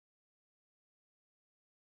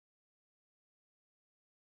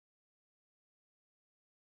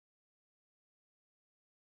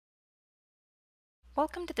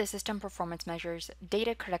Welcome to the System Performance Measures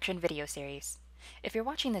Data Correction video series. If you're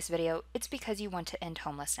watching this video, it's because you want to end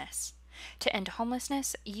homelessness. To end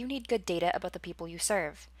homelessness, you need good data about the people you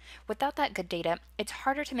serve. Without that good data, it's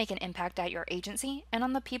harder to make an impact at your agency and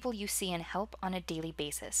on the people you see and help on a daily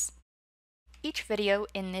basis. Each video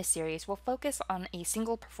in this series will focus on a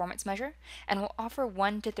single performance measure and will offer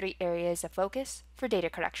 1 to 3 areas of focus for data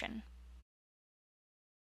correction.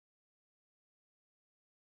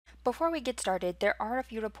 Before we get started, there are a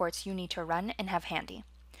few reports you need to run and have handy.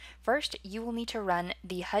 First, you will need to run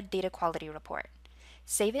the HUD Data Quality Report.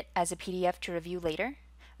 Save it as a PDF to review later,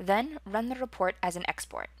 then run the report as an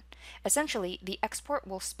export. Essentially, the export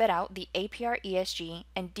will spit out the APR ESG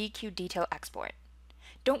and DQ detail export.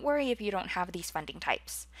 Don't worry if you don't have these funding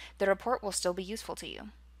types. The report will still be useful to you.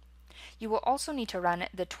 You will also need to run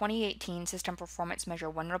the 2018 System Performance Measure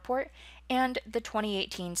 1 report and the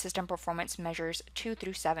 2018 System Performance Measures 2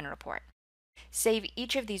 through 7 report. Save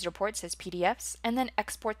each of these reports as PDFs and then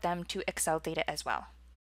export them to Excel data as well.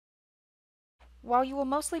 While you will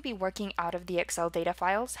mostly be working out of the Excel data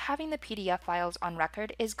files, having the PDF files on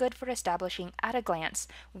record is good for establishing at a glance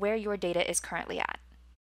where your data is currently at.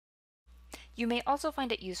 You may also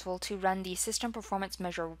find it useful to run the System Performance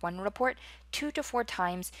Measure 1 report 2 to 4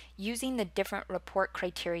 times using the different report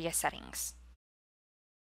criteria settings.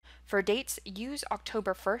 For dates, use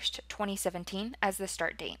October 1st, 2017 as the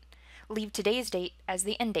start date. Leave today's date as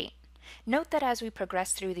the end date. Note that as we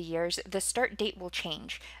progress through the years, the start date will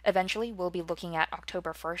change. Eventually, we'll be looking at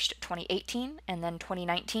October 1st, 2018, and then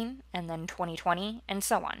 2019, and then 2020, and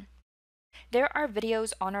so on. There are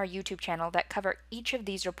videos on our YouTube channel that cover each of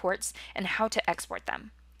these reports and how to export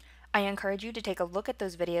them. I encourage you to take a look at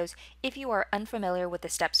those videos if you are unfamiliar with the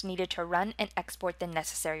steps needed to run and export the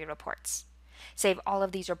necessary reports. Save all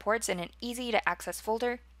of these reports in an easy-to-access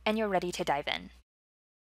folder, and you're ready to dive in.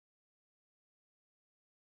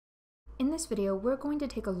 In this video, we're going to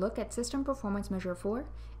take a look at System Performance Measure 4,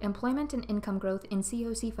 Employment and Income Growth in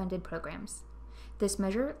COC-Funded Programs. This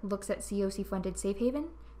measure looks at COC-funded safe haven,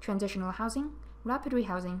 transitional housing, rapid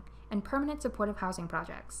rehousing, and permanent supportive housing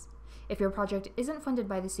projects. If your project isn't funded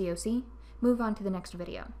by the COC, move on to the next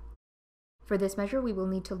video. For this measure, we will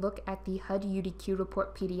need to look at the HUD UDQ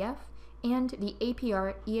report PDF and the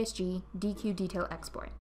APR ESG DQ detail export.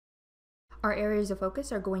 Our areas of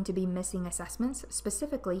focus are going to be missing assessments,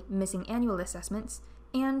 specifically missing annual assessments,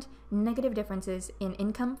 and negative differences in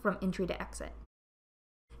income from entry to exit.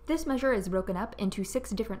 This measure is broken up into 6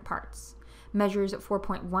 different parts. Measures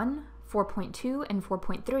 4.1, 4.2, and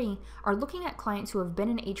 4.3 are looking at clients who have been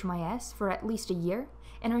in HMIS for at least a year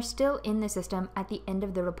and are still in the system at the end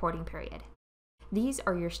of the reporting period. These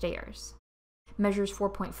are your stayers. Measures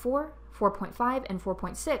 4.4, 4.5, and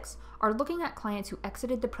 4.6 are looking at clients who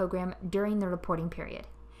exited the program during the reporting period.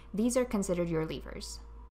 These are considered your leavers.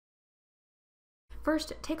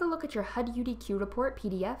 First, take a look at your HUD UDQ report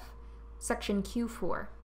PDF, section Q4.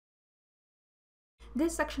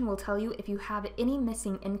 This section will tell you if you have any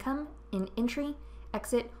missing income in entry,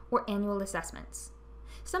 exit, or annual assessments.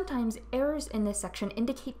 Sometimes errors in this section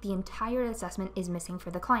indicate the entire assessment is missing for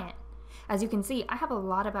the client. As you can see, I have a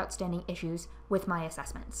lot of outstanding issues with my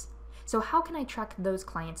assessments. So how can I track those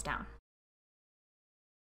clients down?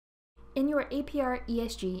 In your APR,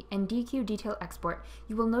 ESG, and DQ detail export,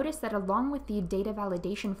 you will notice that along with the data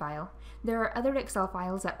validation file, there are other Excel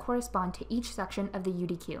files that correspond to each section of the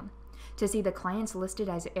UDQ. To see the clients listed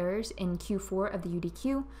as errors in Q4 of the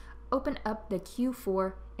UDQ, open up the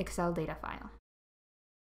Q4 Excel data file.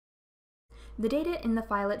 The data in the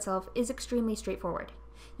file itself is extremely straightforward.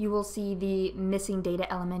 You will see the missing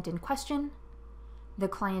data element in question, the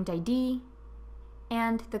client ID,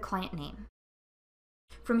 and the client name.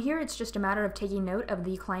 From here, it's just a matter of taking note of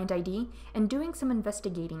the client ID and doing some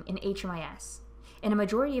investigating in HMIS. In a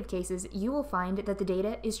majority of cases, you will find that the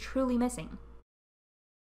data is truly missing.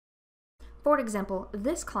 For example,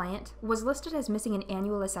 this client was listed as missing an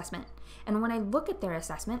annual assessment, and when I look at their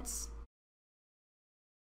assessments,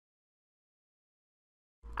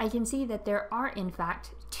 I can see that there are, in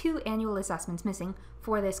fact, 2 annual assessments missing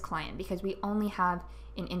for this client because we only have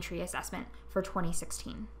an entry assessment for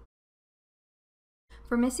 2016.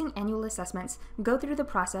 For missing annual assessments, go through the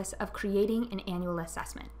process of creating an annual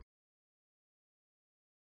assessment.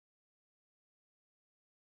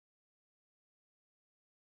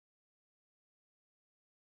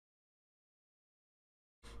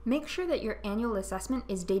 Make sure that your annual assessment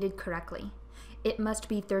is dated correctly. It must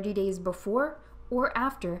be 30 days before or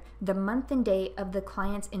after the month and day of the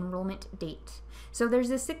client's enrollment date. So there's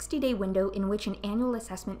a 60-day window in which an annual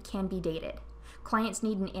assessment can be dated. Clients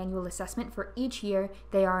need an annual assessment for each year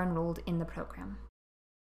they are enrolled in the program.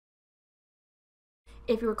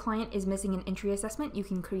 If your client is missing an entry assessment, you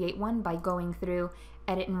can create one by going through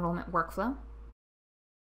Edit Enrollment Workflow.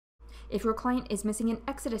 If your client is missing an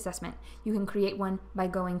exit assessment, you can create one by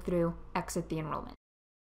going through Exit the Enrollment.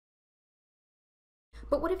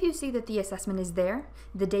 But what if you see that the assessment is there,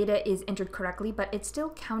 the data is entered correctly, but it's still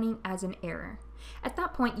counting as an error? At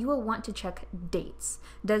that point, you will want to check dates.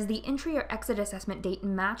 Does the entry or exit assessment date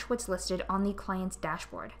match what's listed on the client's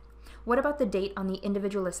dashboard? What about the date on the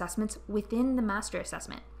individual assessments within the master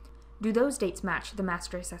assessment? Do those dates match the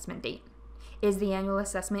master assessment date? Is the annual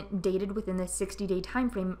assessment dated within the 60-day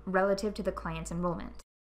timeframe relative to the client's enrollment?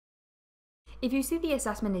 If you see the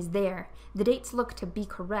assessment is there, the dates look to be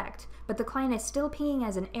correct, but the client is still pinging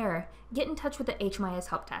as an error, get in touch with the HMIS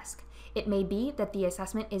help desk. It may be that the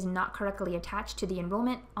assessment is not correctly attached to the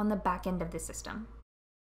enrollment on the back end of the system.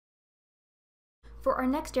 For our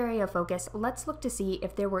next area of focus, let's look to see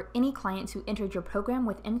if there were any clients who entered your program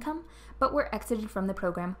with income, but were exited from the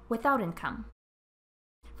program without income.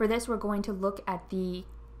 For this, we're going to look at the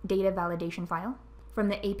data validation file from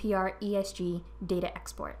the APR ESG data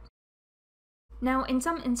export. Now, in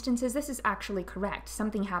some instances, this is actually correct.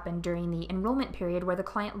 Something happened during the enrollment period where the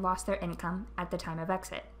client lost their income at the time of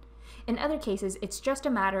exit. In other cases, it's just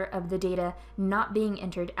a matter of the data not being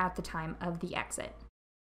entered at the time of the exit.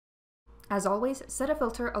 As always, set a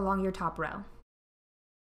filter along your top row.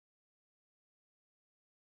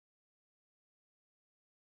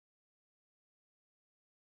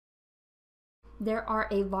 There are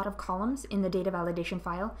a lot of columns in the data validation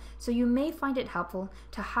file, so you may find it helpful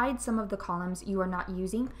to hide some of the columns you are not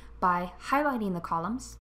using by highlighting the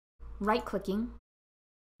columns, right-clicking,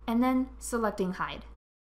 and then selecting Hide.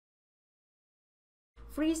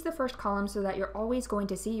 Freeze the first column so that you're always going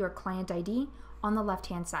to see your client ID on the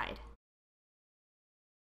left-hand side.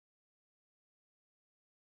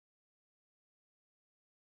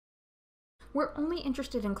 We're only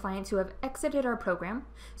interested in clients who have exited our program,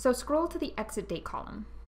 so scroll to the exit date column.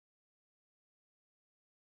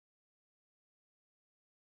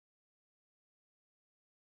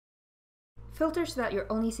 Filter so that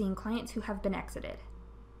you're only seeing clients who have been exited.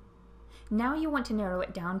 Now you want to narrow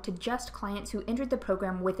it down to just clients who entered the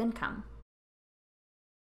program with income.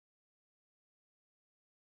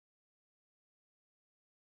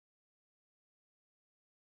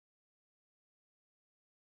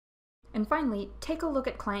 And finally, take a look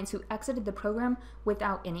at clients who exited the program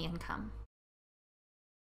without any income.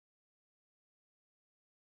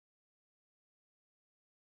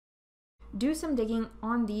 Do some digging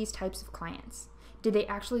on these types of clients. Did they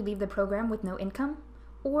actually leave the program with no income?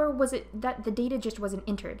 Or was it that the data just wasn't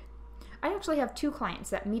entered? I actually have 2 clients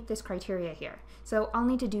that meet this criteria here, so I'll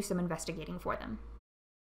need to do some investigating for them.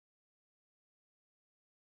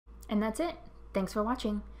 And that's it. Thanks for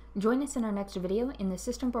watching. Join us in our next video in the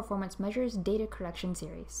System Performance Measures Data Correction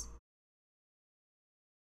series.